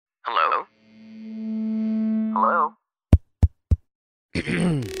Hello? Hello?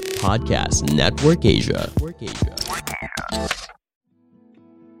 Podcast Network Asia.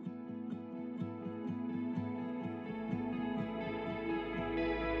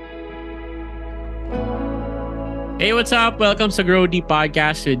 Hey, what's up? Welcome sa Grow Deep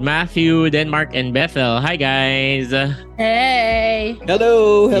Podcast with Matthew, Denmark, and Bethel. Hi, guys! Hey!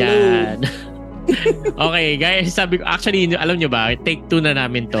 Hello! Yan. Okay, guys, sabi ko, actually, alam nyo ba, take 2 na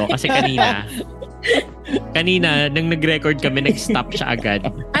namin to kasi kanina, nang nag-record kami, nag-stop siya agad.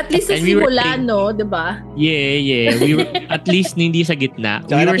 At least sa And we were simula, think- no? Diba? Yeah. We were, at least hindi sa gitna.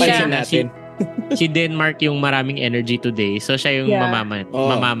 Tsaka We were napansin saying na natin. si Denmark yung maraming energy today. So, siya yung Yeah.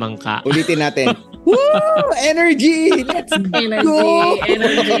 mamamangka. Ulitin natin. Woo! Energy! Let's go!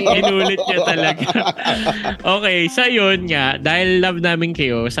 Energy. Inulit niya talaga. Okay, so yun nga, dahil love namin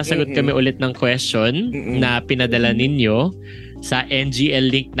kayo, sasagot kami ulit ng question na pinadala ninyo sa NGL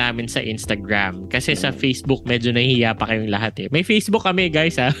link namin sa Instagram. Kasi sa Facebook, medyo nahihiya pa kayong lahat eh. May Facebook kami,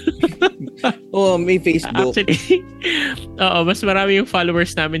 guys, ha? Oh, may Facebook. Actually, oo, mas marami yung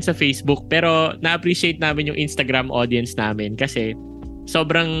followers namin sa Facebook. Pero na-appreciate namin yung Instagram audience namin kasi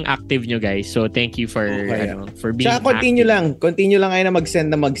sobrang active nyo, guys. So, thank you for for being Tsaka continue active. lang. Continue lang kayo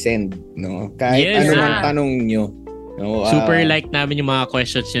na mag-send. No? Kahit Yes, ano man ah. tanong nyo. No, Super like namin yung mga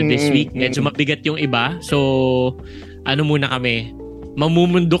questions nyo this week. Medyo mabigat yung iba. So, ano muna kami?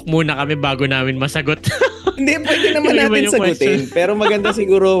 Mamumundok muna kami bago namin masagot. Hindi, pwede naman Yung iba natin yung sagutin. Pero maganda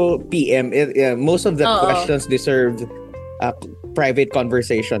siguro PM. Most of the Oo. questions deserve a private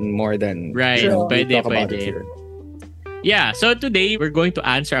conversation more than Right. Sure. we Pwede, talk about pwede. it here. Yeah, so today we're going to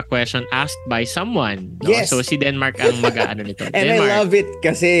answer a question asked by someone. No? Yes. So si Denmark ang mag-aano nito. And Denmark. I love it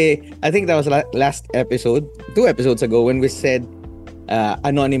kasi I think that was last episode, 2 episodes ago when we said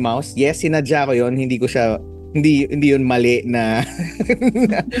Anonymous. Yes, sinadya ko yun. Hindi yun mali na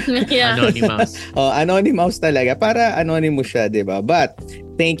Yeah. Anonymous. Anonymous talaga. Para anonymous siya, di ba? But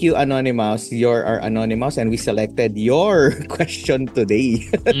thank you, Anonymous. You're our Anonymous and we selected your question today.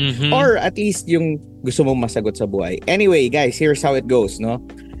 Mhm. Or at least yung gusto mong masagot sa buhay. Anyway, guys, here's how it goes, no?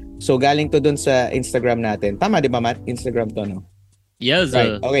 So, galing to dun sa Instagram natin. Tama, di ba, Matt? Instagram to, no? Yes.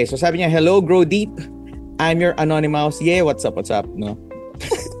 Right. Okay, so sabi niya, hello, Grow Deep. I'm your Anonymous. Yeah, what's up, no?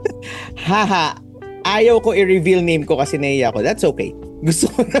 Haha, ayaw ko i-reveal name ko kasi naiya ko. That's okay. Gusto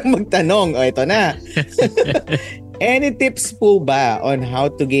ko na magtanong. O, ito na. Any tips po ba on how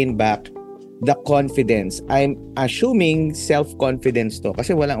to gain back the confidence? I'm assuming self-confidence to.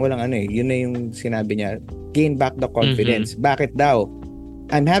 Kasi walang ano eh. Yun na yung sinabi niya. Gain back the confidence. Bakit daw?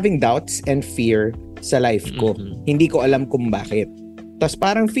 I'm having doubts and fear sa life ko. Hindi ko alam kung bakit. Tapos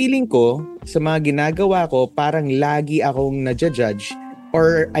parang feeling ko, sa mga ginagawa ko, parang lagi akong na-judge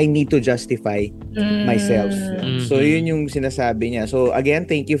or I need to justify myself. So yun yung sinasabi niya. So again,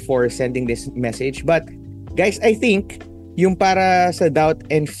 thank you for sending this message. But guys, I think yung para sa doubt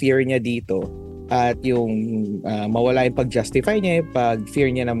and fear niya dito at yung mawala yung pag-justify niya,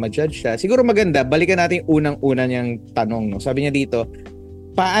 pag-fear niya na ma-judge siya, siguro maganda, balikan natin yung unang-una niyang tanong. No? Sabi niya dito,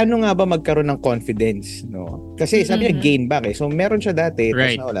 paano nga ba magkaroon ng confidence? No? Kasi sabi niya gain back eh. So meron siya dati,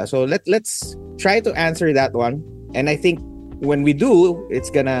 Right. tapos nawala. So let's try to answer that one. And I think when we do,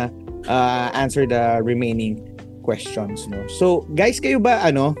 it's gonna answer the remaining questions. No? So guys, kayo ba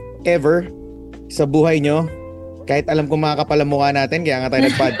ever sa buhay nyo, kahit alam ko mga kapalamukha natin, kaya nga tayo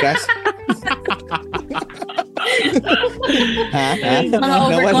nag-podcast. ha? Mga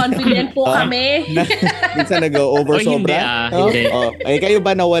overconfident po kami. Minsan nag-over Oy, hindi, sobra. hindi. Eh, kayo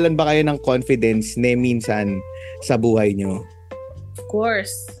ba nawalan ba kayo ng confidence minsan sa buhay nyo? Of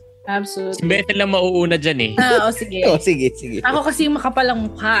course. Si Absolutely. Bethel lang mauuna dyan eh. Sige. Sige. Ako kasi yung makapalang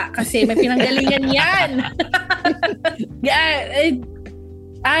mukha kasi may pinanggalingan yan. Yeah,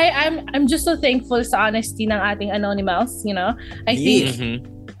 I'm just so thankful sa honesty ng ating Anonymous, you know. I think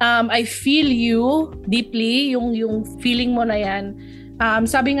I feel you deeply, yung feeling mo na yan.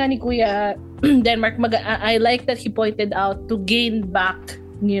 Sabi nga ni Kuya Denmark, I like that he pointed out to gain back,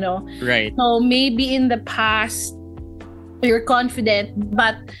 you know. Right. So maybe in the past, you're confident,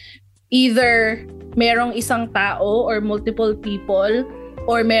 but either merong isang tao or multiple people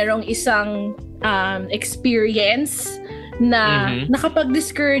or merong isang experience na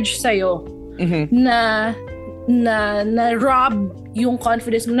nakapag-discourage sa'yo, na rob yung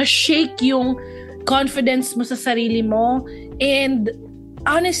confidence mo, na shake yung confidence mo sa sarili mo. And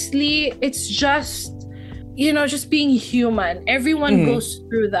honestly, it's just, you know, just being human. Everyone goes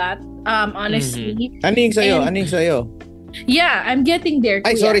through that, honestly. Ano yung sa'yo? Yeah, I'm getting there.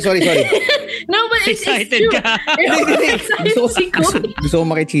 Ay, kuya. sorry. No, but it's Excited true. ka. Gusto ko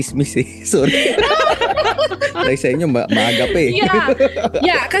makichismis eh. Sorry. Dahil sa inyo, maaga pa eh.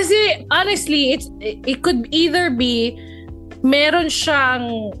 Yeah, kasi honestly, it could either be meron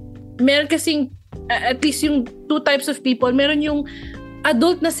kasing at least yung two types of people. Meron yung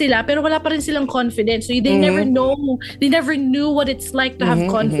adult na sila pero wala pa rin silang confidence. So they never knew what it's like to have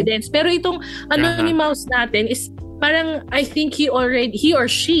confidence. Pero itong Anonymous natin is parang I think he or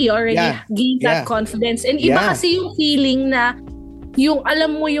she already gained that confidence. And iba kasi yung feeling na yung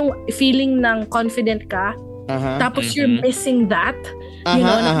alam mo yung feeling ng confident ka tapos you're missing that. You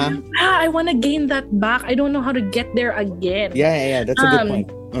know, I wanna gain that back. I don't know how to get there again. Yeah, that's a good point.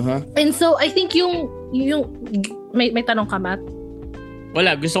 And so I think yung may tanong ka, Matt?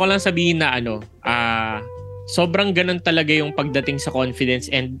 Wala, gusto ko lang sabihin na sobrang ganun talaga yung pagdating sa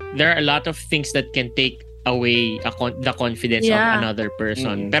confidence, and there are a lot of things that can take away the confidence of another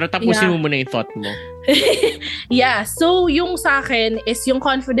person. Pero tapusin mo muna yung thought mo. Yeah, so yung sa akin is yung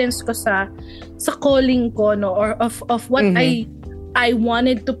confidence ko sa calling ko, no, or of what I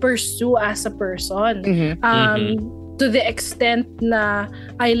wanted to pursue as a person. To the extent na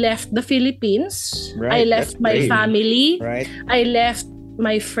I left the Philippines, I left my family, I left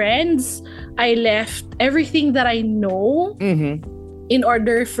my friends, I left everything that I know in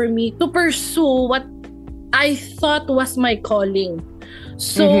order for me to pursue what I thought was my calling.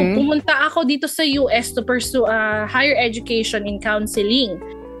 So, pumunta ako dito sa US to pursue higher education in counseling.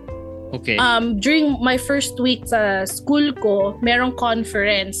 Okay. During my first week sa school ko, merong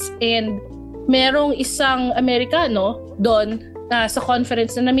conference and merong isang Amerikano doon sa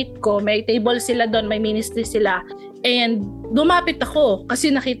conference na na-meet ko. May table sila doon, may ministry sila. And lumapit ako kasi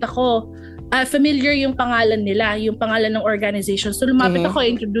nakita ko familiar yung pangalan nila, yung pangalan ng organization. So lumapit ako,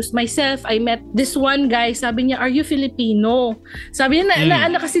 introduced myself. I met this one guy. Sabi niya, "Are you Filipino?" Sabi niya,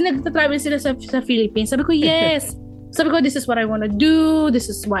 na kasi nagtatravel sila sa Philippines. Sabi ko, "Yes." Sabi ko, "This is what I want to do. This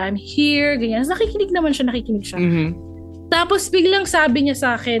is why I'm here." Ganyan. Nakikinig siya. Tapos biglang sabi niya sa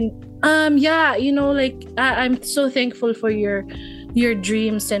akin, yeah, you know, like, I'm so thankful for your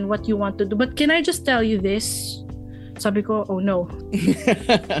dreams and what you want to do. But can I just tell you this? Sabi ko, "Oh no."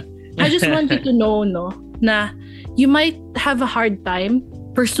 I just want you to know, no, na you might have a hard time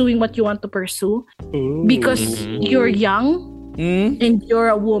pursuing what you want to pursue because you're young and you're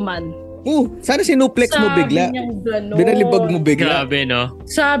a woman. Sana sinuplex mo bigla. Binalibag mo bigla. Grabe, no?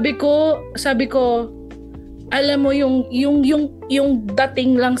 Sabi ko, alam mo yung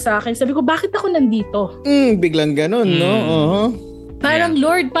dating lang sa akin. Sabi ko, bakit ako nandito? Biglang ganun, no? Parang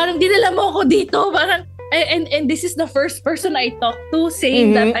Lord, parang dinala mo ako dito. Parang and this is the first person I talked to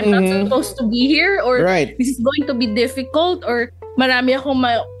saying that I'm not supposed to be here, or this is going to be difficult, or marami akong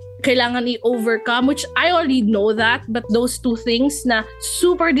kailangan i-overcome, which I already know that, but those two things na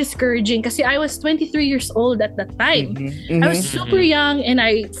super discouraging kasi I was 23 years old at that time. I was super young and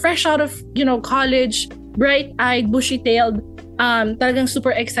I fresh out of, you know, college, bright-eyed, bushy-tailed, talagang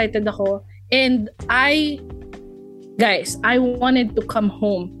super excited ako. And I wanted to come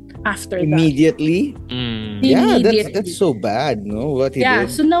home after that. Immediately? Yeah, that's so bad, no? What he did.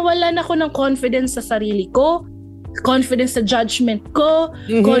 So nawalan ako ng confidence sa sarili ko, confidence sa judgment ko,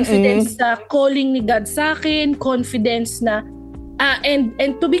 confidence sa calling ni God sa akin, confidence na and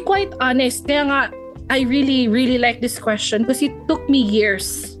to be quite honest, kaya nga I really really like this question because it took me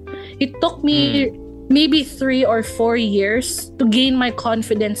years. It took me maybe 3 or 4 years to gain my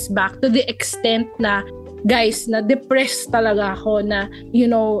confidence back, to the extent na, guys, na depressed talaga ako, na,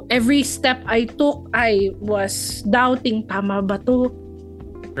 you know, every step I took, I was doubting, tama ba to?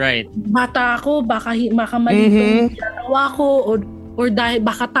 Right. Bata ako, baka mali itong ginagawa ko, or dahil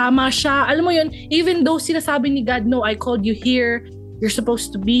baka tama siya. Alam mo yun, even though sinasabi ni God, "No, I called you here, you're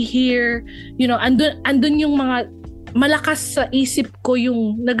supposed to be here," you know, andun yung mga malakas sa isip ko,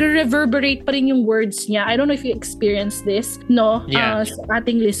 yung nagre-reverberate pa rin yung words niya. I don't know if you experience this, no? Sa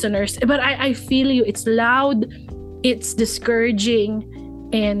ating listeners. But I feel you. It's loud, it's discouraging,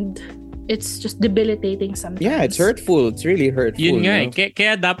 and it's just debilitating sometimes. Yeah, it's hurtful. It's really hurtful. Yun nga, no?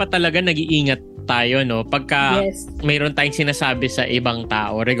 Kaya dapat talaga nag-iingat tayo, no? Pagka mayroon tayong sinasabi sa ibang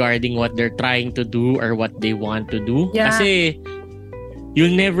tao regarding what they're trying to do or what they want to do. Yeah. Kasi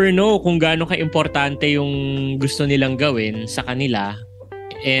you'll never know kung gaano ka-importante yung gusto nilang gawin sa kanila.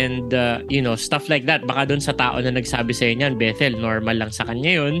 And, you know, stuff like that. Baka doon sa tao na nagsabi sa'yo niyan, "Bethel, normal lang sa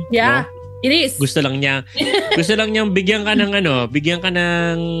kanya yun." Yeah, no? It is. Gusto lang niyang bigyan ka ng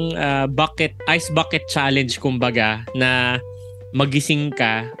ice bucket challenge, kumbaga, na magising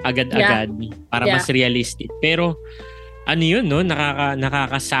ka agad-agad para mas realistic. Pero, ano yun, no?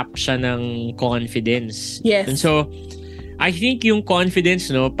 Nakakasap siya ng confidence. Yes. And so, I think yung confidence,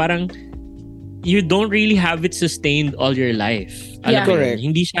 no, parang you don't really have it sustained all your life. Yeah. Correct.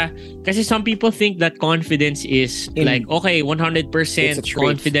 Hindi siya, kasi some people think that confidence is like, okay, 100%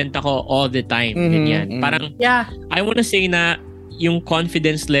 confident ako all the time. Ganyan. Parang, I wanna say na yung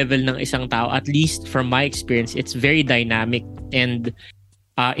confidence level ng isang tao, at least from my experience, it's very dynamic and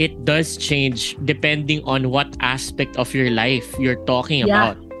it does change depending on what aspect of your life you're talking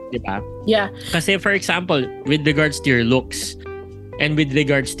about. Diba? Yeah. Kasi for example, with regards to your looks and with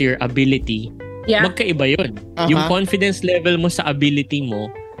regards to your ability, magkaiba yun. Yung confidence level mo sa ability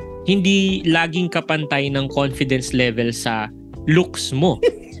mo, hindi laging kapantay ng confidence level sa looks mo.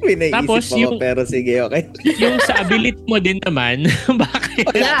 Tapos yung, pero sige, okay. Yung sa ability mo din naman, bakit?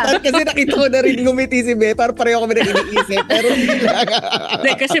 Kasi nakita ko na rin ngumiti si Be, para pareho kami nag-iisip, pero hindi lang.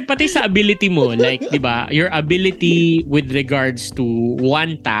 Kasi pati sa ability mo, like, di ba, your ability with regards to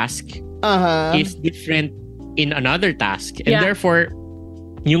one task is different in another task. And therefore,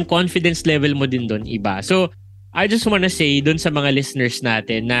 yung confidence level mo din doon iba. So, I just wanna say doon sa mga listeners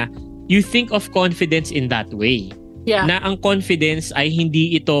natin na you think of confidence in that way. Yeah. Na ang confidence ay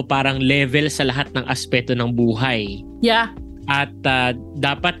hindi ito parang level sa lahat ng aspeto ng buhay. Yeah. At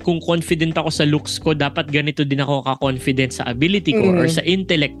dapat kung confident ako sa looks ko, dapat ganito din ako ka-confident sa ability ko or sa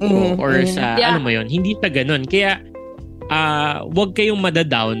intellect ko or sa ano mo yun. Hindi pa ganun. Kaya wag kayong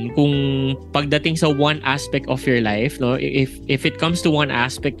madadown kung pagdating sa one aspect of your life, no? If it comes to one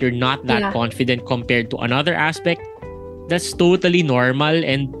aspect, you're not that confident compared to another aspect, that's totally normal,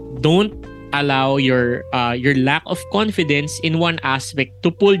 and don't allow your lack of confidence in one aspect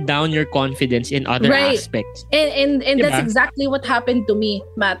to pull down your confidence in other aspects. And diba? that's exactly what happened to me,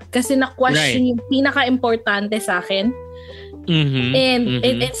 Matt. Kasi na-question yung pinaka-importante sa akin. And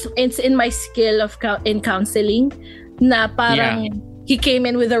it's in my skill of in counseling na parang he came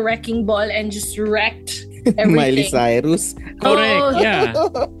in with a wrecking ball and just wrecked everything. Miley Cyrus. Correct, yeah.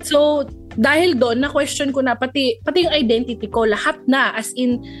 So, dahil doon, na-question ko na pati yung identity ko, lahat na. As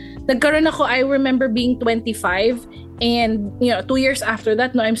in, nagkaroon ako, I remember being 25 and 2 years after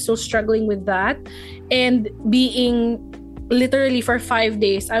that, no, I'm still struggling with that. And being literally for 5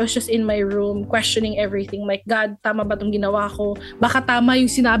 days, I was just in my room questioning everything. Like, God, tama ba itong ginawa ko? Baka tama yung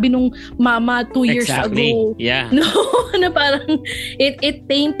sinabi nung mama 2 years ago. Yeah. No, na parang it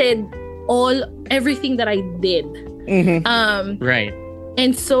tainted everything that I did. Right.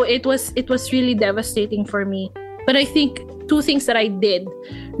 And so it was really devastating for me. But I think 2 things that I did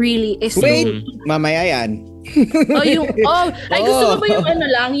really is mamaya yan. Gusto mo ba yung ano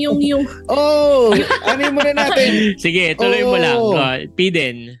lang, yung ano yung muna natin? Sige, tuloy mo lang.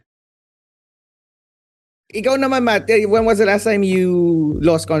 Piden. Ikaw naman, Matt, when was the last time you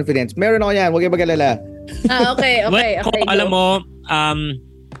lost confidence? Meron ako yan, huwag kayo mag-alala. Okay. Alam mo,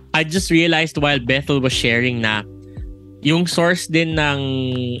 I just realized while Bethel was sharing na yung source din ng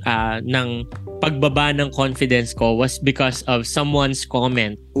pagbaba ng confidence ko was because of someone's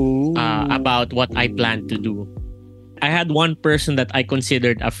comment about what I planned to do. I had one person that I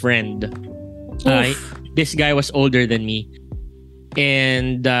considered a friend. This guy was older than me.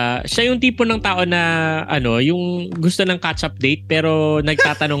 And siya yung tipo ng tao na yung gusto ng catch-up date pero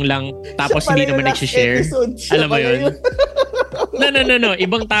nagtatanong lang tapos hindi naman nag-share. Alam mo yun? No.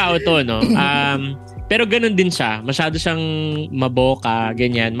 Ibang tao to, no? Pero ganun din siya. Masyado siyang maboka,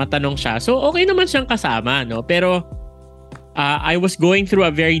 ganyan. Matanong siya. So, okay naman siyang kasama, no? Pero, I was going through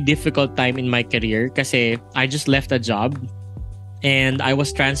a very difficult time in my career kasi I just left a job and I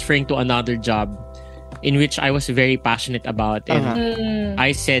was transferring to another job in which I was very passionate about. And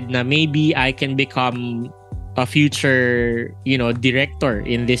I said na maybe I can become a future, director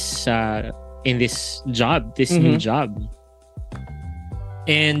in this job, this new job.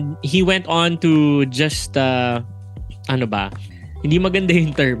 And he went on to just hindi maganda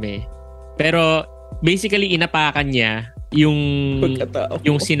yung term pero basically inapakan niya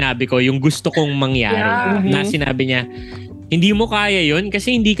yung sinabi ko, yung gusto kong mangyari. Na sinabi niya, hindi mo kaya yun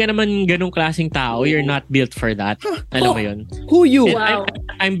kasi hindi ka naman ganong klaseng tao, you're not built for that. Alam mo yun? Who you? Wow.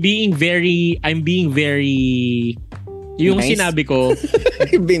 I'm being very yung nice. Sinabi ko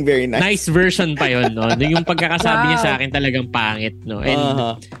being very nice version pa yun, no? Yung pagkakasabi niya sa akin talagang pangit, no?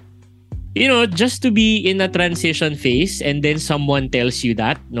 And just to be in a transition phase and then someone tells you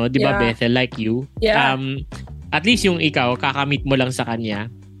that, no? Di ba, Bethel, like you? Yeah. At least yung ikaw, kakamit mo lang sa kanya.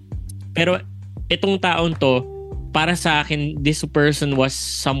 Pero itong taon to, para sa akin, this person was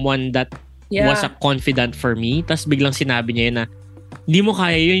someone that was a confidant for me. Tapos biglang sinabi niya yun na, hindi mo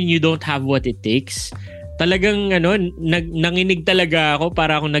kaya yun, you don't have what it takes. Talagang nanginig talaga ako,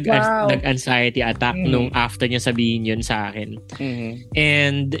 para akong nag-anxiety attack nung after niya sabihin yun sa akin.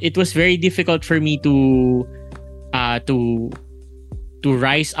 And it was very difficult for me to to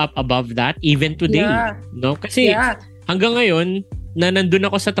rise up above that even today. No? Kasi hanggang ngayon, na nandun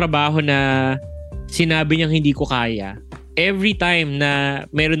ako sa trabaho na sinabi niyang hindi ko kaya, every time na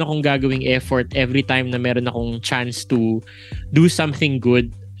meron akong gagawing effort, every time na meron akong chance to do something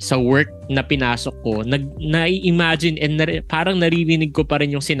good sa work na pinasok ko, na-imagine and parang naririnig ko pa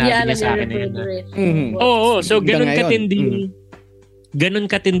rin yung sinabi niya sa akin na yun. Oo, so ganun katindi. Ganun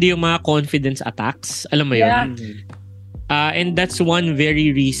katindi yung mga confidence attacks. Alam mo yun? And that's one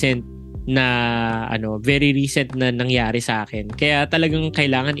very recent na nangyari sa akin. Kaya talagang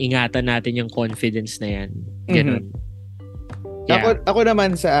kailangan ingatan natin yung confidence na yan. Ganun. Yeah. Ako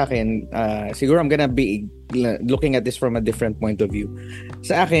naman sa akin, siguro I'm gonna be looking at this from a different point of view.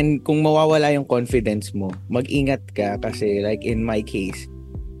 Sa akin, kung mawawala yung confidence mo, mag-ingat ka kasi like in my case,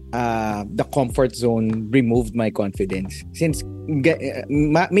 the comfort zone removed my confidence. Since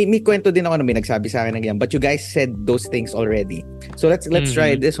may kwento din ako na may nagsabi sa akin ng yan, but you guys said those things already. So let's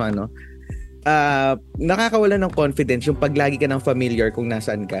try this one, no? Nakakawala ng confidence yung pag lagi ka ng familiar kung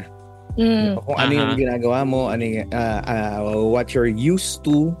nasaan ka. Kung ano yung ginagawa mo, ano yung, what you're used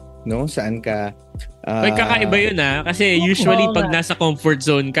to, no? Saan ka. Kakaiba yun kasi usually pag nasa comfort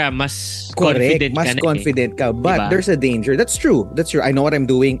zone ka, mas confident ka na. Confident ka. But there's a danger. That's true. I know what I'm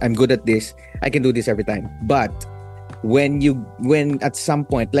doing. I'm good at this. I can do this every time. But when at some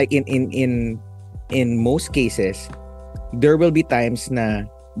point, like in most cases, there will be times na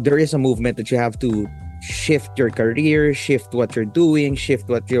there is a movement that you have to shift your career, shift what you're doing, shift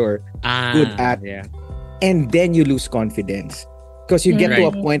what you're good at, and then you lose confidence because you get to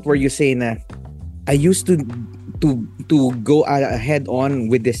a point where you say na I used to go ahead on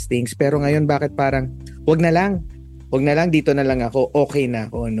with these things, pero ngayon bakit parang wag na lang dito na lang ako, okay na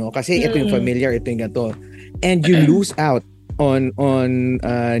ako, no? Kasi ito yung familiar, ito yung ganito, and you lose out on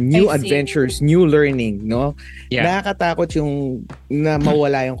new adventures, new learning, no? Nakakatakot yung na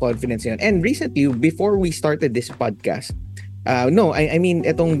mawala yung confidence yun. And recently, before we started this podcast, I mean,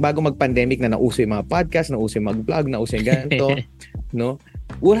 etong bago mag-pandemic na nauso yung mga podcast, nauso yung mag-vlog, nauso yung ganito, no?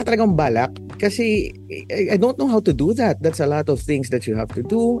 Wala talagang balak kasi I don't know how to do that. That's a lot of things that you have to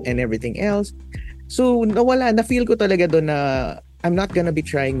do and everything else. So, na-feel ko talaga doon na I'm not gonna be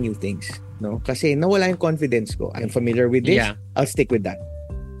trying new things, no? Kasi nawala yung confidence ko. I'm familiar with this. I'll stick with that.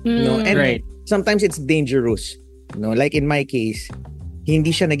 No? And sometimes it's dangerous. No? Like in my case,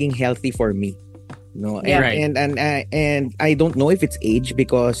 hindi siya naging healthy for me. No? And I don't know if it's age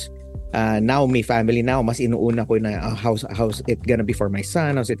because now may family now, mas inuuna ko na how's it gonna be for my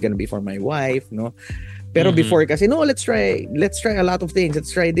son, how's it gonna be for my wife, no? Pero before kasi, no, let's try a lot of things. Let's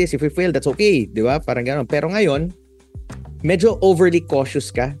try this. If we fail, that's okay. Di ba? Parang gano'n. Pero ngayon, medyo overly cautious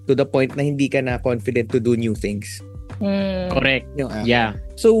ka to the point na hindi ka na confident to do new things. Correct.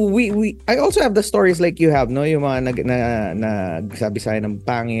 So I also have the stories like you have, no? Yung mga nagsabi sa akin ng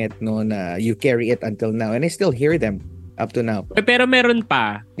pangit, no, na you carry it until now, and I still hear them up to now. Pero meron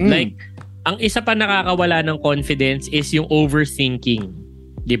pa. Like, ang isa pa nakakawala ng confidence is yung overthinking.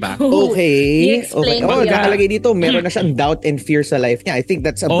 Diba? Okay. Nakalagay dito, meron na siyang doubt and fear sa life niya. I think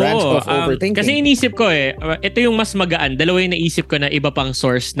that's a branch of overthinking. Kasi inisip ko ito yung mas magaan. Dalawa yung naisip ko na iba pang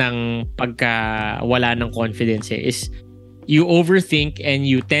source ng pagkawala ng confidence is you overthink and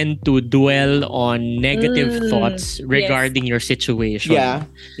you tend to dwell on negative thoughts regarding your situation.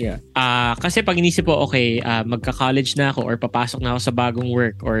 Kasi pag inisip ko, magka-college na ako or papasok na ako sa bagong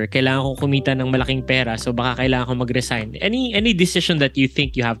work or kailangan kong kumita ng malaking pera, so baka kailangan ko mag-resign. Any decision that you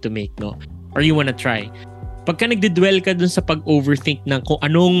think you have to make, no? Or you wanna try. Pagka nagdidwell ka dun sa pag-overthink ng kung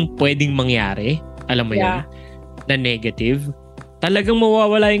anong pwedeng mangyari, alam mo yun, na negative, talagang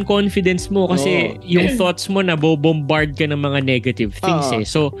mawawala yung confidence mo kasi yung thoughts mo na bombard ka ng mga negative things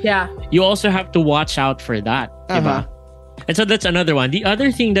So, you also have to watch out for that. Diba? And so that's another one. The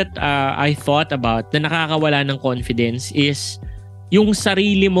other thing that I thought about na nakakawala ng confidence is yung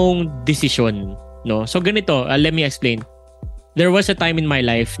sarili mong desisyon. No? So ganito, let me explain. There was a time in my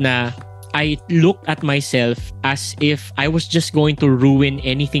life na I looked at myself as if I was just going to ruin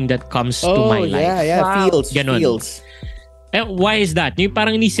anything that comes to my life. Feels. Why is that? Yung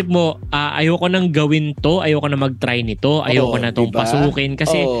parang inisip mo, ayoko nang gawin to, ayoko na mag-try nito, ayoko na tong pasukin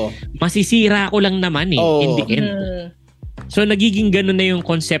kasi masisira ko lang naman in the end. So nagiging ganun na yung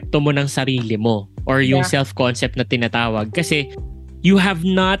konsepto mo ng sarili mo or yung self-concept na tinatawag kasi you have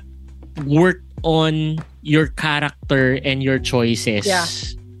not worked on your character and your choices.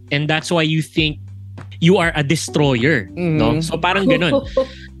 And that's why you think you are a destroyer, no? So parang ganun.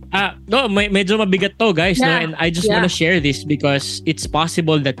 No, medyo mabigat to, guys. Yeah. No? And I just want to share this because it's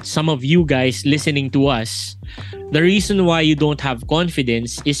possible that some of you guys listening to us, the reason why you don't have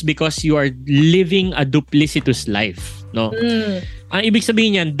confidence is because you are living a duplicitous life. No? Ang ibig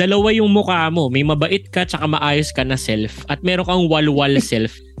sabihin niyan, dalawa yung mukha mo. May mabait ka tsaka maayos ka na self at meron kang walwal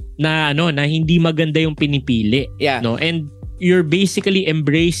self na na hindi maganda yung pinipili. Yeah. No? And you're basically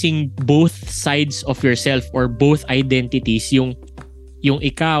embracing both sides of yourself or both identities, yung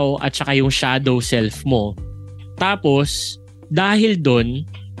ikaw at saka yung shadow self mo. Tapos, dahil doon,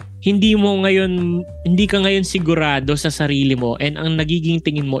 hindi ka ngayon sigurado sa sarili mo and ang nagiging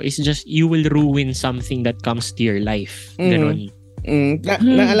tingin mo is just you will ruin something that comes to your life. Ganon.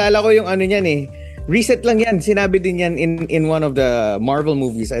 Naalala ko yung ano niyan eh. Recent lang yan. Sinabi din yan in one of the Marvel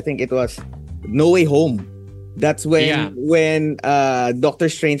movies. I think it was No Way Home. That's when Doctor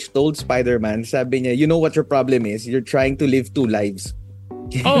Strange told Spider-Man, sabi niya, you know what your problem is? You're trying to live two lives.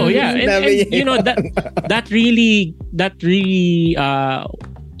 Oh yeah, and you know that really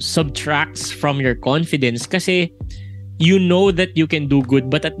subtracts from your confidence kasi you know that you can do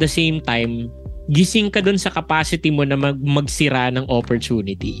good but at the same time gising ka dun sa capacity mo na magsira ng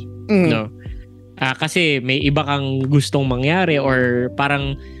opportunity. No? Kasi may iba kang gustong mangyari or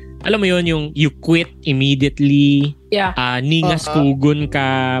parang alam mo yon yung you quit immediately. Ningas kugun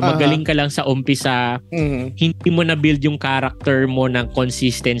ka, magaling ka lang sa umpisa. Hindi mo na build yung character mo ng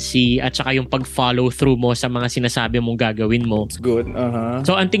consistency at saka yung pag-follow through mo sa mga sinasabi mong gagawin mo. It's good.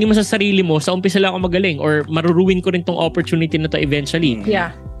 So ang tingin mo sa sarili mo, sa umpisa lang ako magaling or maruruin ko rin tong opportunity na to eventually.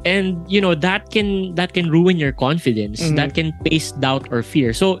 And you know that can ruin your confidence. That can place doubt or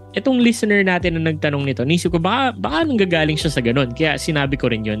fear. So itong listener natin na nagtanong nito, nisip ko baka nanggagaling siya sa ganun. Kaya sinabi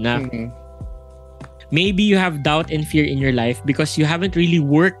ko rin yun na maybe you have doubt and fear in your life because you haven't really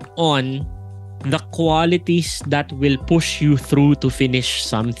worked on the qualities that will push you through to finish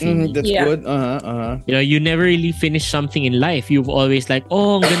something. That's good. You know, you never really finish something in life. You've always like,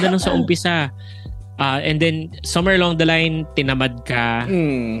 ang ganda nung sa umpisa. And then somewhere along the line, tinamad ka.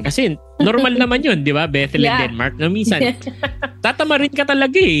 Kasi normal naman yun, di ba? Bethel and Denmark. No, minsan, tatamarin ka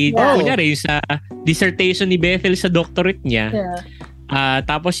talaga eh. Kunyari, sa dissertation ni Bethel sa doctorate niya,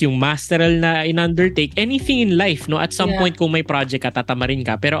 tapos yung masteral na in-undertake, anything in life, no? At some point, kung may project ka, tatamarin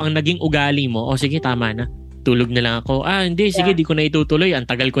ka. Pero ang naging ugali mo, sige, tama na. Tulog na lang ako. Hindi, sige, di ko na itutuloy. Ang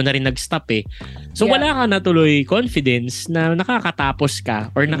tagal ko na rin nag-stop eh. So, wala ka natuloy confidence na nakakatapos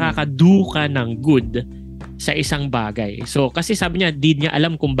ka or nakakado ka ng good sa isang bagay. So, kasi sabi niya, di niya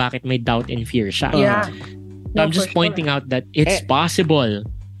alam kung bakit may doubt and fear siya. So, I'm just pointing out that it's possible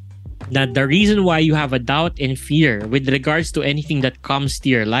that the reason why you have a doubt and fear with regards to anything that comes to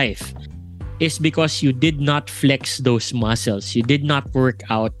your life is because you did not flex those muscles. You did not work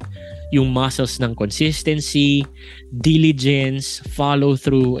out yung muscles ng consistency, diligence, follow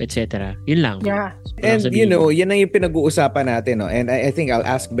through, etc. Yun lang. And you know, yan ang yung pinag-uusapan natin, no? And I think I'll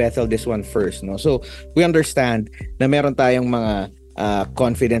ask Bethel this one first, no? So, we understand na meron tayong mga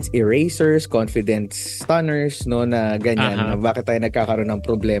confidence erasers, confidence stunners, no, na ganyan, na bakit tayo nagkakaroon ng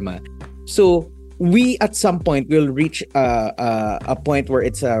problema. So, we at some point will reach a point where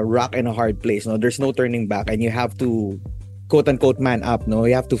it's a rock and a hard place, no? There's no turning back and you have to quote-unquote man up, no?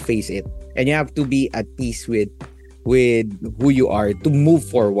 You have to face it. And you have to be at peace with who you are to move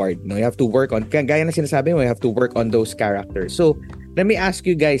forward, no? You have to work on, gaya na sinasabi mo, you have to work on those characters. So, let me ask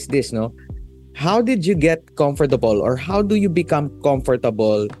you guys this, no? How did you get comfortable or how do you become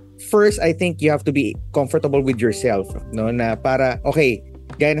comfortable? First, I think you have to be comfortable with yourself, no? Na para, okay,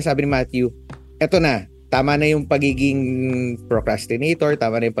 gaya na sabi ni Matthew, eto na, tama na yung pagiging procrastinator,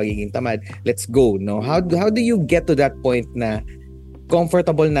 tama na yung pagiging tamad. Let's go, no? How do you get to that point na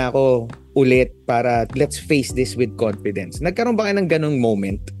comfortable na ako ulit para let's face this with confidence? Nagkaroon ba kayo ng ganung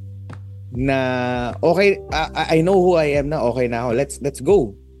moment na okay, I know who I am na, okay na ako. Let's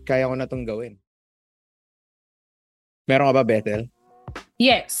go. Kaya ko na tong gawin. Meron ka ba, Bethel?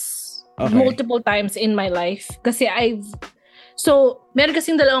 Yes. Okay. Multiple times in my life. Kasi meron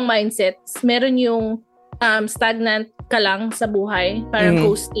kasing dalawang mindsets. Meron yung stagnant ka lang sa buhay, parang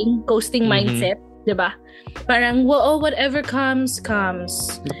coasting mindset, 'di ba? Parang whatever comes.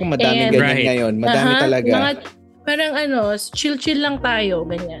 Madami ganyan ngayon, madami talaga. Parang chill lang tayo,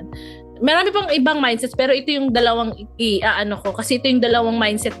 ganyan. Marami pang ibang mindsets pero ito yung dalawang kasi ito yung dalawang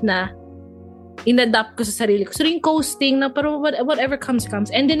mindset na inadapt ko sa sarili ko. So yung coasting na parang whatever comes.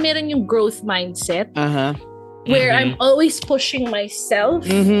 And then meron yung growth mindset. Where I'm always pushing myself.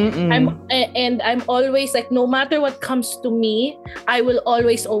 I'm always like, no matter what comes to me, I will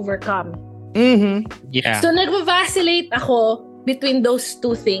always overcome. Yeah. So nagva-vacillate ako between those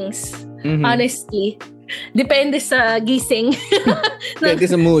two things, honestly. Depende sa gising. Depende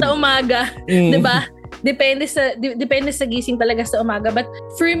sa mood. Sa umaga. 'Di ba? Depende sa gising talaga sa umaga. But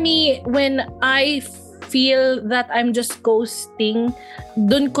for me, when I feel that I'm just coasting,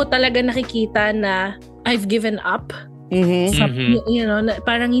 dun ko talaga nakikita na I've given up. You know,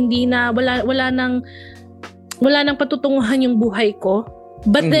 parang hindi na wala nang patutunguhan yung buhay ko.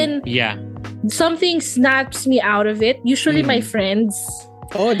 But then something snaps me out of it. Usually my friends.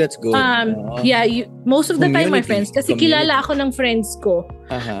 Oh, that's good. Most of the time my friends, kasi kilala ako ng friends ko.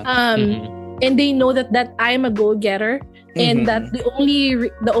 And they know that I'm a go-getter, and that the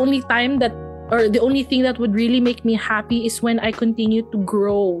only time that, or the only thing that would really make me happy is when I continue to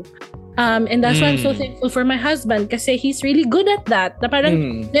grow. And that's why I'm so thankful for my husband, kasi he's really good at that. Na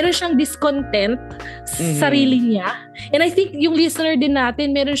parang meron siyang discontent sa sarili niya. And I think yung listener din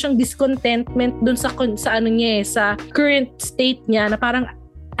natin, meron siyang discontentment dun sa ano niya, sa current state niya, na parang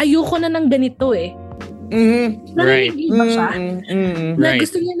ayoko na ng ganito eh. Right. Ba siya? Na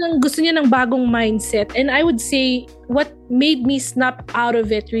gusto niya ng bagong mindset. And I would say what made me snap out of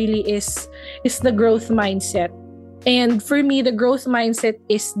it really is the growth mindset. And for me, the growth mindset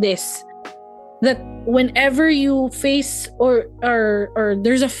is this: that whenever you face or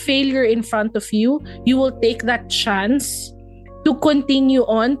there's a failure in front of you, you will take that chance to continue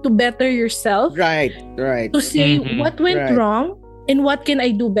on, to better yourself. Right. To say what went wrong and what can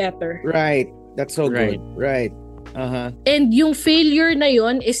I do better. Right. That's so good. Right. And yung failure na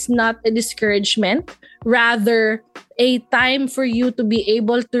yon is not a discouragement, rather a time for you to be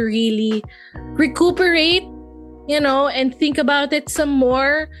able to really recuperate, you know, and think about it some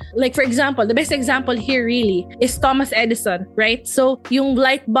more. Like for example, the best example here really is Thomas Edison, right? So yung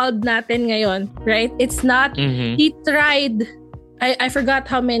light bulb natin ngayon, right? It's not, he tried, I forgot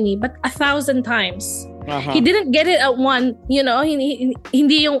how many, but 1,000 times. He didn't get it at one, you know,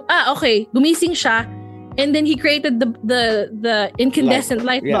 hindi yung, okay, gumising siya, and then he created the incandescent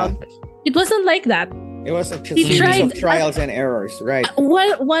light bulb. It wasn't like that. It was a series of trials and errors, right?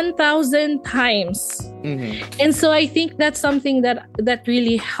 1,000 times. And so I think that's something that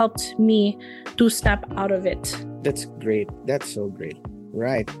really helped me to snap out of it. That's great. That's so great.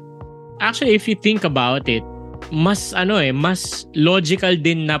 Right. Actually, if you think about it, mas logical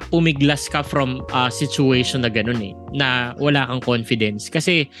din na pumiglas ka from a situation na ganun na wala kang confidence.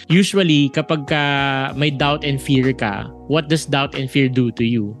 Kasi usually kapag may doubt and fear ka, what does doubt and fear do to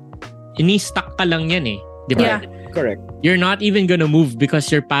you? Ini-stuck ka lang yan di ba? Yeah. Correct. You're not even gonna move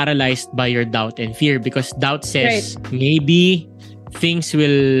because you're paralyzed by your doubt and fear, because doubt says maybe things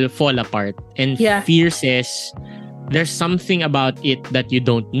will fall apart, and fear says there's something about it that you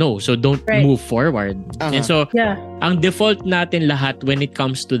don't know, so don't move forward. And so ang default natin lahat when it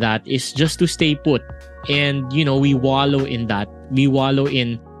comes to that is just to stay put, and you know, we wallow in that. We wallow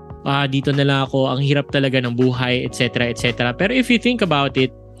in dito na lang ako, ang hirap talaga ng buhay, etc. Pero if you think about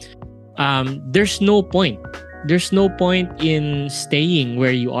it, there's no point in staying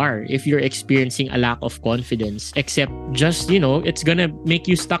where you are if you're experiencing a lack of confidence, except just, you know, it's gonna make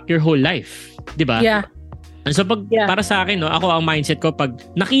you stuck your whole life, diba? And so para sa akin, ako ang mindset ko, pag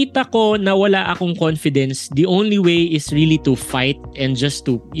nakita ko na wala akong confidence, the only way is really to fight and just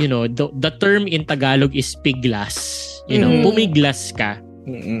to, you know, the term in Tagalog is piglas. You know, pumiglas ka.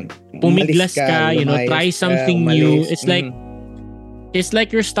 Pumiglas ka, you know, try something new. It's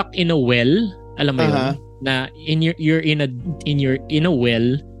like you're stuck in a well, alam mo yun, na you're in a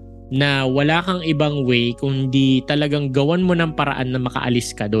well na wala kang ibang way kundi talagang gawan mo ng paraan na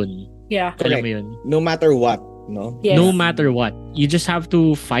makaalis ka doon. Yeah. Alam mo yun? No matter what, no? Yes. No matter what. You just have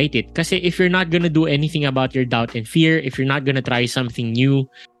to fight it. Kasi if you're not gonna do anything about your doubt and fear, if you're not gonna try something new,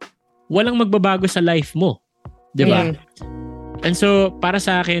 walang magbabago sa life mo. Diba? And so, para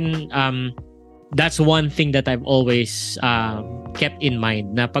sa akin, that's one thing that I've always kept in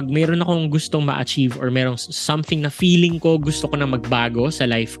mind, na pag meron akong gustong ma-achieve or merong something na feeling ko gusto ko na magbago sa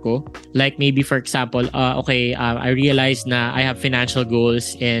life ko, like maybe for example, I realized na I have financial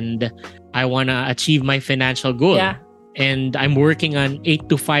goals and I wanna achieve my financial goal, and I'm working an 8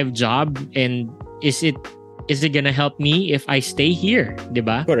 to 5 job, and is it gonna help me if I stay here,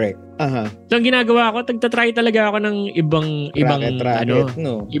 diba? Correct. So ang ginagawa ko, tagtatry talaga ako ng ibang racket,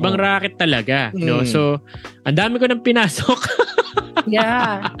 ibang racket talaga, no? So ang dami ko nang pinasok.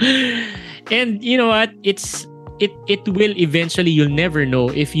 And you know what, it will eventually, you'll never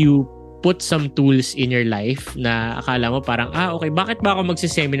know if you put some tools in your life na akala mo parang okay, bakit ba ako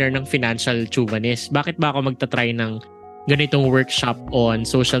magse-seminar ng financial chuvanes? Bakit ba ako magtatry ng ganitong workshop on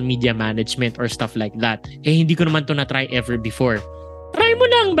social media management or stuff like that? Hindi ko naman to na-try ever before. try mo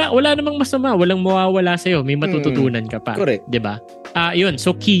lang ba? Wala namang masama. Walang mawawala sa'yo. May matututunan ka pa. Correct. Diba? Yun.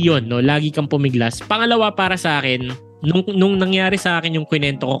 So, key yun. No? Lagi kang pumiglas. Pangalawa para sa akin, nung nangyari sa akin yung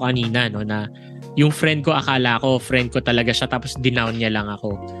kwento ko kanina, no, na yung friend ko, akala ko, friend ko talaga siya, tapos dinown niya lang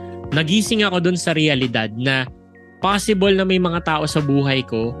ako. Nagising ako dun sa realidad na possible na may mga tao sa buhay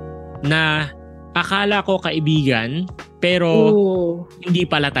ko na akala ko kaibigan, pero hindi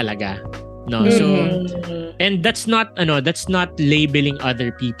pala talaga. No, so and that's not labeling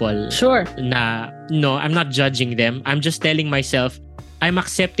other people. Sure. Na no, I'm not judging them. I'm just telling myself I'm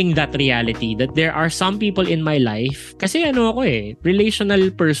accepting that reality that there are some people in my life kasi ako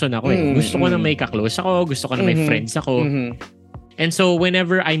relational person ako . Gusto ko na may ka-close ako, gusto ko na may friends ako. And so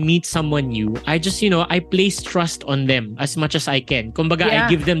whenever I meet someone new, I just I place trust on them as much as I can. Kumbaga I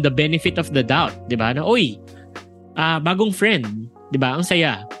give them the benefit of the doubt, 'di ba? Na bagong friend. Diba? Ang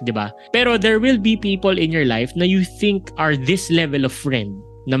saya, diba? Pero there will be people in your life na you think are this level of friend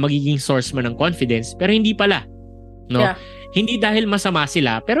na magiging source mo ng confidence, pero hindi pala. No? Yeah. Hindi dahil masama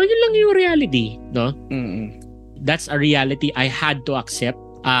sila, pero yun lang yung reality, no? That's a reality I had to accept,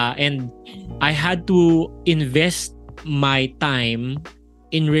 and I had to invest my time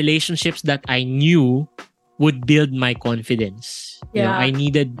in relationships that I knew would build my confidence. Yeah. I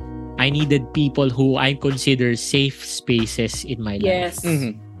needed people who I consider safe spaces in my life. Yes.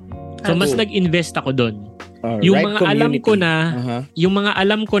 So mas nag-invest ako doon. right Yung mga community. Yung mga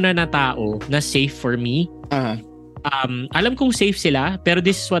alam ko na tao na safe for me. Alam kong safe sila, pero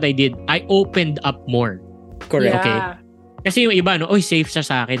this is what I did. I opened up more. Correct. Yeah. Okay. Kasi yung iba, safe siya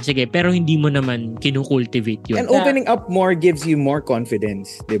sa akin. Sige, pero hindi mo naman kinukultivate yun. And opening up more gives you more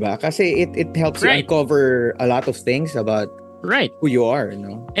confidence, di ba? Kasi it helps you uncover a lot of things about who you are,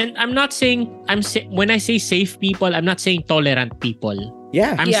 no? And I'm not saying, when I say safe people, I'm not saying tolerant people.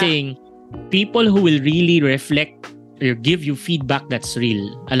 Yeah. I'm saying people who will really reflect or give you feedback that's real.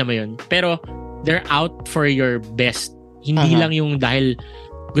 Alam mo yun? Pero they're out for your best. Hindi lang yung dahil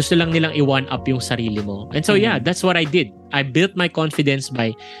gusto lang nilang i-one up yung sarili mo. And so that's what I did. I built my confidence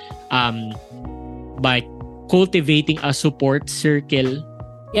by cultivating a support circle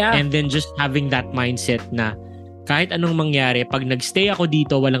and then just having that mindset na kahit anong mangyari, pag nagstay ako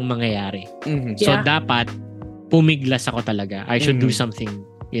dito, walang mangyayari. So dapat pumiglas ako talaga. I should do something,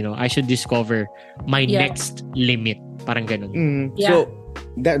 I should discover my next limit. Parang ganun. So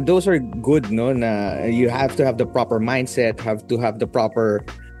those are good, no? Na you have to have the proper mindset, have to have the proper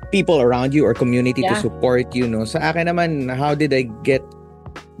people around you or community to support you, no? Sa akin naman, how did I get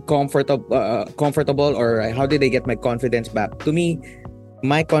comfortable or how did I get my confidence back? To me,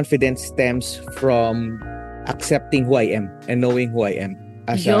 my confidence stems from accepting who I am and knowing who I am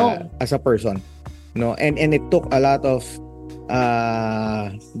as a person, no? And it took a lot of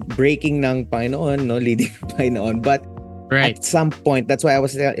breaking ng Panginoon, no, leading ng Panginoon, but at some point, that's why I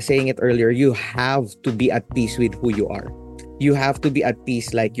was saying it earlier, you have to be at peace with who you are. You have to be at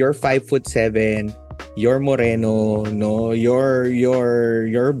peace, like you're 5'7", you're moreno, no,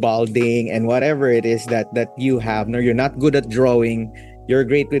 you're balding, and whatever it is that you have, no, you're not good at drawing, you're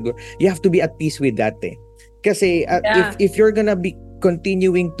great with, you have to be at peace with that thing. Kasi if you're gonna be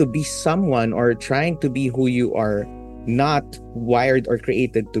continuing to be someone or trying to be who you are not wired or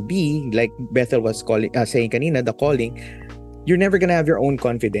created to be, like Bethel was saying kanina, the calling, you're never gonna have your own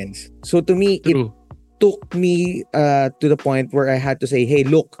confidence. So to me, it took me to the point where I had to say, hey,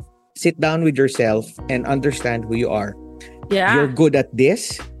 look, sit down with yourself and understand who you are. You're good at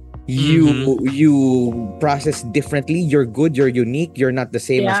this. You process differently. You're good. You're unique. You're not the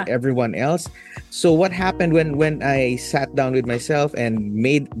same as everyone else. So what happened when I sat down with myself and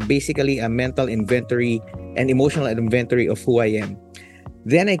made basically a mental inventory and emotional inventory of who I am?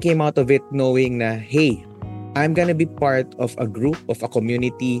 Then I came out of it knowing na, hey, I'm gonna be part of a group, of a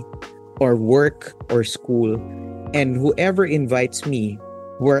community, or work or school, and whoever invites me,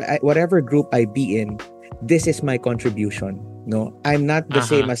 whatever group I be in, this is my contribution. No, I'm not the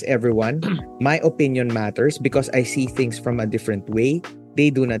same as everyone. My opinion matters because I see things from a different way. They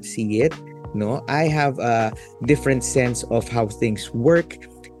do not see it. No, I have a different sense of how things work.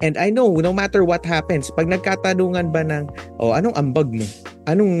 And I know, no matter what happens, pag nagkatanungan ba ng, anong ambag mo?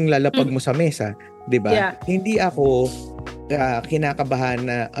 Anong lalapag mo sa mesa? Diba? Yeah. Hindi ako kinakabahan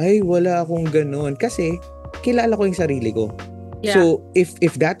na, ay, wala akong ganun. Kasi, kilala ko yung sarili ko. Yeah. So,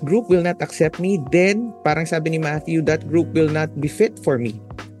 if that group will not accept me, then, parang sabi ni Matthew, that group will not be fit for me.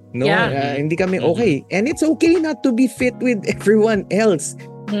 No? Hindi kami okay. And it's okay not to be fit with everyone else.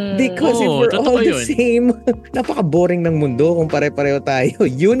 Because if we're all the same, napaka-boring ng mundo kung pare-pareho tayo.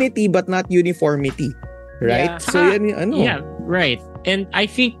 Unity but not uniformity. Right? Yeah. So, yan yung ano. Yeah, right. And I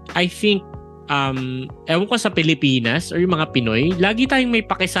think ewan ko sa Pilipinas or yung mga Pinoy, lagi tayong may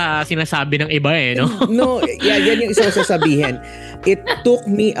pake sa sinasabi ng iba no? No, yan yung isa ko sasabihin. It took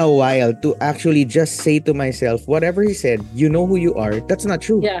me a while to actually just say to myself, whatever he said, you know who you are. That's not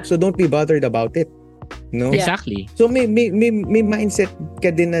true. Yeah. So don't be bothered about it. No? Exactly. So may mindset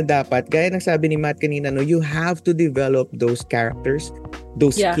ka din na dapat, gaya ng sabi ni Matt kanina, no, you have to develop those characters,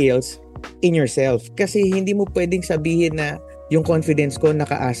 those skills in yourself. Kasi hindi mo pwedeng sabihin na yung confidence ko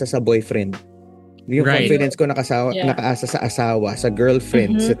nakaasa sa boyfriend. Yung confidence ko nakaasa sa asawa, sa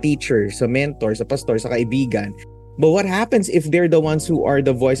girlfriend, sa teacher, sa mentor, sa pastor, sa kaibigan. But what happens if they're the ones who are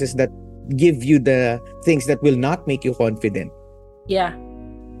the voices that give you the things that will not make you confident? Yeah.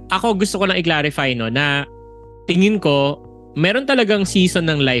 Ako gusto ko lang i-clarify na tingin ko meron talagang season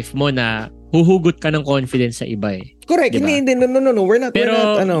ng life mo na huhugot ka ng confidence sa iba Correct. Diba? Hindi. No. We're not.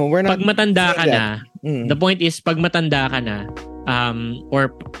 Pag matanda ka na, the point is pag matanda ka na,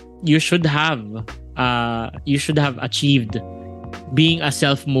 or you should have achieved being a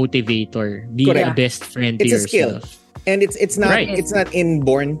self-motivator, being a best friend to yourself. It's a skill. And it's not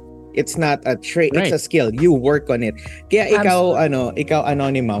inborn. It's not a trait. It's a skill. You work on it. Kaya ikaw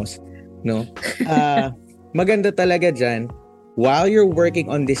Anonymous, no? Maganda talaga diyan while you're working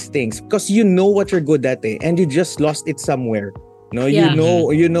on these things because you know what you're good at and you just lost it somewhere. No, you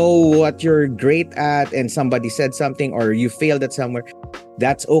know what you're great at and somebody said something or you failed at somewhere.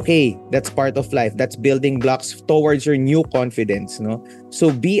 That's okay. That's part of life. That's building blocks towards your new confidence, no?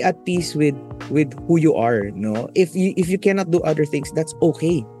 So be at peace with who you are, no? If you cannot do other things, that's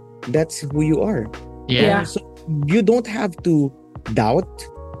okay. That's who you are. Yeah. So you don't have to doubt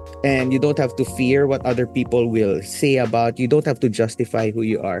and you don't have to fear what other people will say about you. You don't have to justify who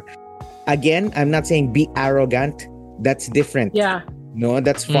you are. Again, I'm not saying be arrogant. That's different. Yeah. No,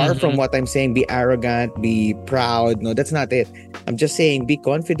 that's far from what I'm saying. Be arrogant, be proud. No, that's not it. I'm just saying be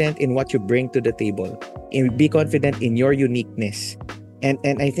confident in what you bring to the table. Be confident in your uniqueness. And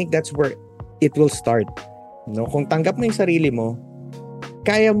I think that's where it will start. No, kung tanggap mo yung sarili mo,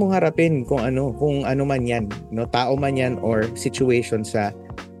 kaya mong harapin kung ano man yan, no, tao man yan or situation sa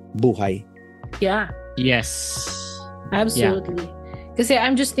buhay. Yeah. Yes. Absolutely. Kasi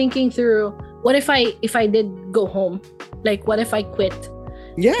I'm just thinking through, what if I did go home? Like, what if I quit?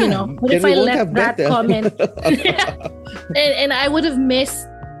 Yeah. You know, what if I left that comment? and I would have missed,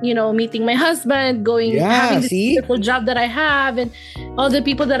 meeting my husband, having this beautiful job that I have, and all the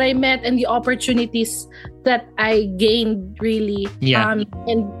people that I met, and the opportunities that I gained, really. Yeah.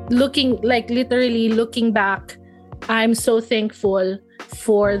 And literally looking back, I'm so thankful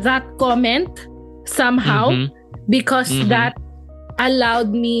for that comment somehow, because that allowed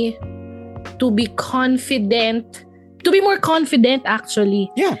me to be confident, to be more confident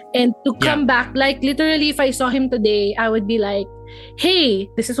actually. Yeah. And to come back, like literally if I saw him today, I would be like, hey,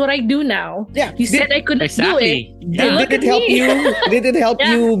 this is what I do now. Yeah. You said I couldn't do it. Yeah. Did it help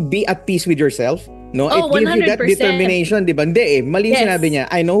you be at peace with yourself? No, Oh, it gives you that 100%. determination, di ba? Hindi mali yung sinabi niya.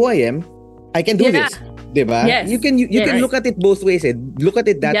 I know who I am. I can do this. Di ba? Yes. You can look at it both ways. Look at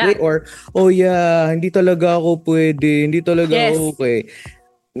it that way or, hindi talaga ako pwede. Hindi talaga ako okay.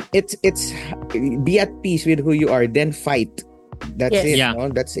 It's be at peace with who you are, then fight. That's it. Yeah.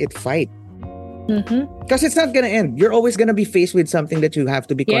 No? That's it. Fight. Because it's not gonna end. You're always gonna be faced with something that you have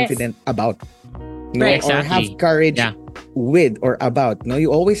to be confident about. No, Right. or have courage with or about. No,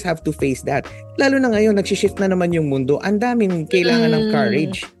 you always have to face that. Lalo na ngayon, nagsishift na naman yung mundo. Ang daming kailangan ng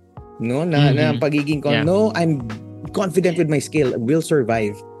courage. No, na pagiging no, I'm confident with my skill. We'll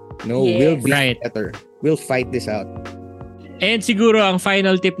survive. No, we'll be better. We'll fight this out. And siguro ang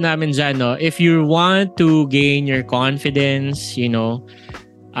final tip namin dyan, no, if you want to gain your confidence,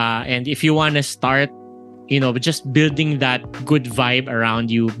 and if you want to start, just building that good vibe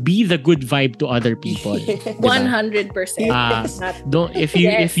around you, be the good vibe to other people. 100%.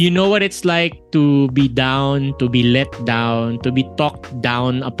 If you know what it's like to be down, to be let down, to be talked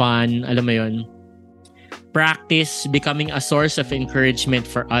down upon, alam mo yun, practice becoming a source of encouragement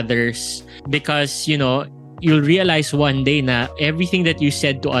for others because, you'll realize one day na everything that you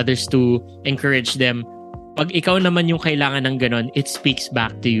said to others to encourage them, pag ikaw naman yung kailangan ng ganon, it speaks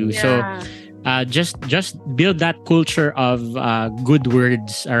back to you. Yeah. So, just build that culture of good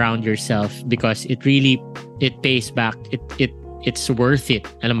words around yourself because it pays back. It's worth it.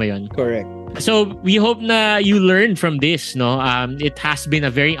 Alam mo yun? Correct. So, we hope na you learned from this, no? It has been a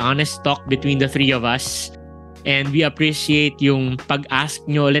very honest talk between the three of us. And we appreciate yung pag-ask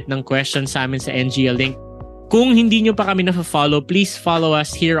nyo ulit ng questions sa amin sa NGL Link. Kung hindi nyo pa kami na-follow, please follow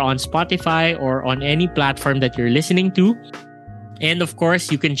us here on Spotify or on any platform that you're listening to. And of course,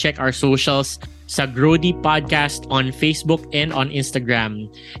 you can check our socials sa Grow Deep Podcast on Facebook and on Instagram.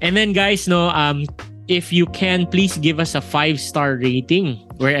 And then guys, if you can, please give us a 5-star rating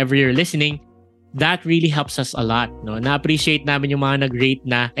wherever you're listening. That really helps us a lot. Na-appreciate namin yung mga nag-rate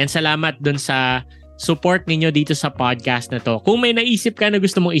na. And salamat dun sa support ninyo dito sa podcast na to. Kung may naisip ka na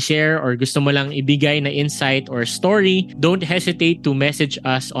gusto mong i-share or gusto mo lang ibigay na insight or story, don't hesitate to message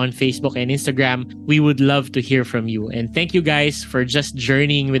us on Facebook and Instagram. We would love to hear from you. And thank you guys for just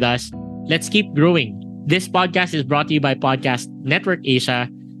journeying with us. Let's keep growing. This podcast is brought to you by Podcast Network Asia.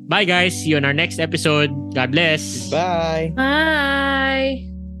 Bye guys. See you on our next episode. God bless. Bye. Bye.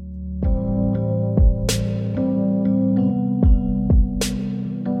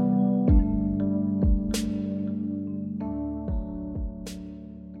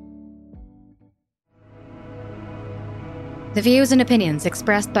 The views and opinions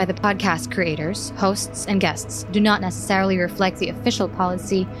expressed by the podcast creators, hosts, and guests do not necessarily reflect the official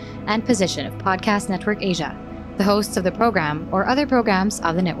policy and position of Podcast Network Asia, the hosts of the program, or other programs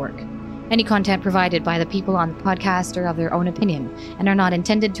of the network. Any content provided by the people on the podcast are of their own opinion and are not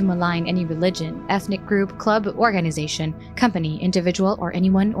intended to malign any religion, ethnic group, club, organization, company, individual, or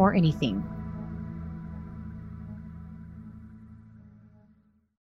anyone or anything.